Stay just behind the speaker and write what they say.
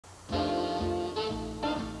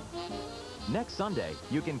Next Sunday,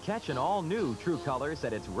 you can catch an all-new True Colors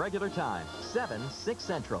at its regular time, 7, 6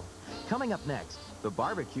 Central. Coming up next, the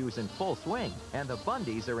barbecue's in full swing, and the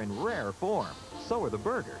Bundys are in rare form. So are the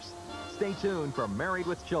burgers. Stay tuned for Married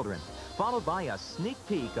with Children, followed by a sneak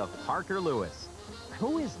peek of Parker Lewis.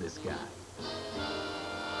 Who is this guy?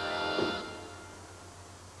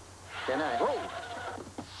 Good night. Whoa.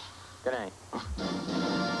 Good night.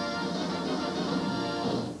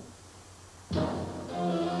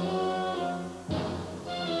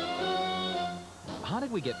 How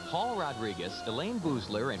did we get Paul Rodriguez, Elaine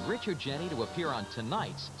Boozler, and Richard Jenny to appear on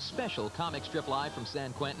tonight's special comic strip live from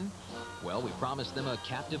San Quentin? Well, we promised them a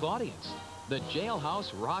captive audience. The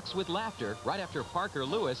jailhouse rocks with laughter right after Parker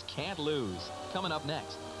Lewis Can't Lose. Coming up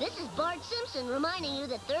next. This is Bart Simpson reminding you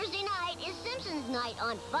that Thursday night is Simpsons night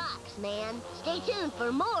on Fox, man. Stay tuned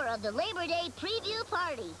for more of the Labor Day preview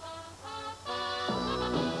party.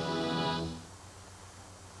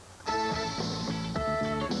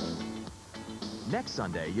 Next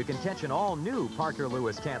Sunday, you can catch an all-new Parker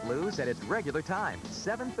Lewis Can't Lose at its regular time,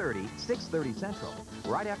 7:30, 6:30 Central,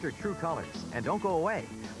 right after True Colors. And don't go away.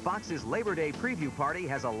 Fox's Labor Day preview party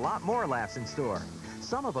has a lot more laughs in store.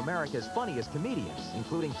 Some of America's funniest comedians,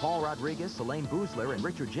 including Paul Rodriguez, Elaine Boozler, and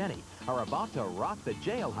Richard Jenny, are about to rock the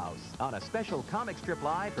jailhouse on a special comic strip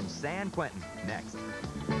live from San Quentin. Next.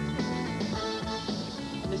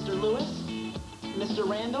 Mr. Lewis? Mr.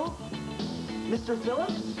 Randall? Mr.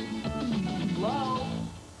 Phillips? Hello?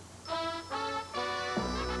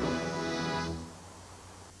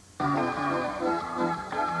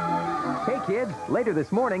 Hey kids, later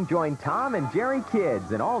this morning join Tom and Jerry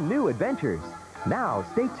Kids in all new adventures. Now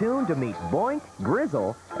stay tuned to meet Boink,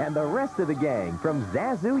 Grizzle, and the rest of the gang from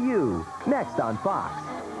Zazu U, next on Fox.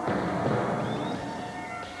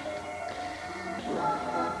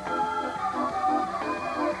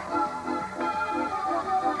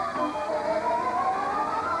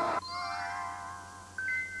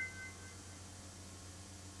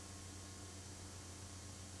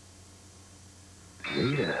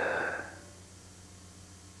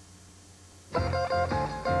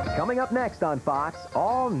 Coming up next on Fox,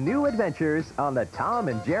 all new adventures on the Tom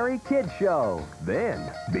and Jerry Kids Show.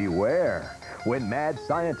 Then, beware when mad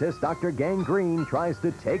scientist Dr. Gangrene tries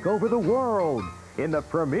to take over the world in the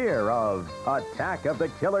premiere of Attack of the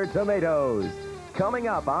Killer Tomatoes. Coming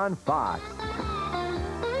up on Fox.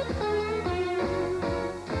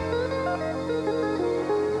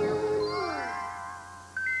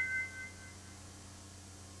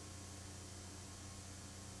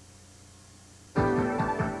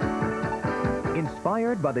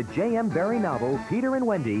 Inspired by the J.M. Barrie novel Peter and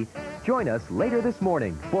Wendy, join us later this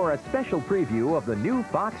morning for a special preview of the new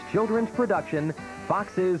Fox children's production,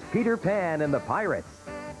 Fox's Peter Pan and the Pirates.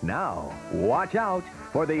 Now, watch out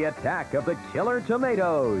for the Attack of the Killer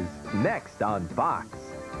Tomatoes, next on Fox.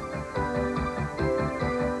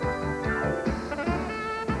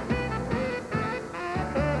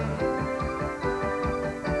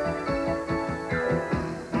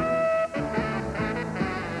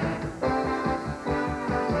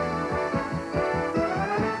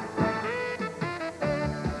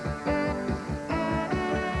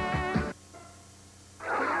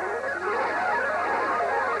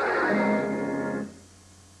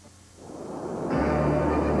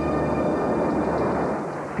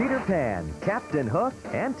 Peter Pan, Captain Hook,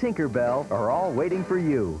 and Tinkerbell are all waiting for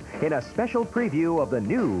you in a special preview of the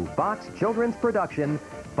new Fox children's production,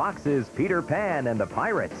 Fox's Peter Pan and the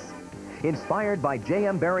Pirates. Inspired by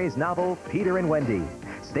J.M. Barrie's novel Peter and Wendy.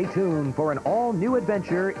 Stay tuned for an all-new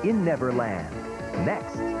adventure in Neverland.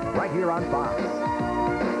 Next, right here on Fox.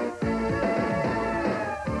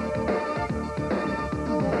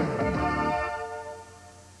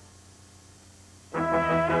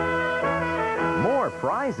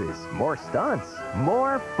 Prizes, more stunts,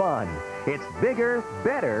 more fun. It's bigger,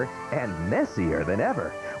 better, and messier than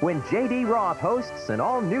ever when J.D. Roth hosts an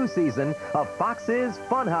all-new season of Fox's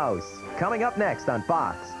Funhouse. Coming up next on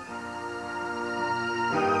Fox.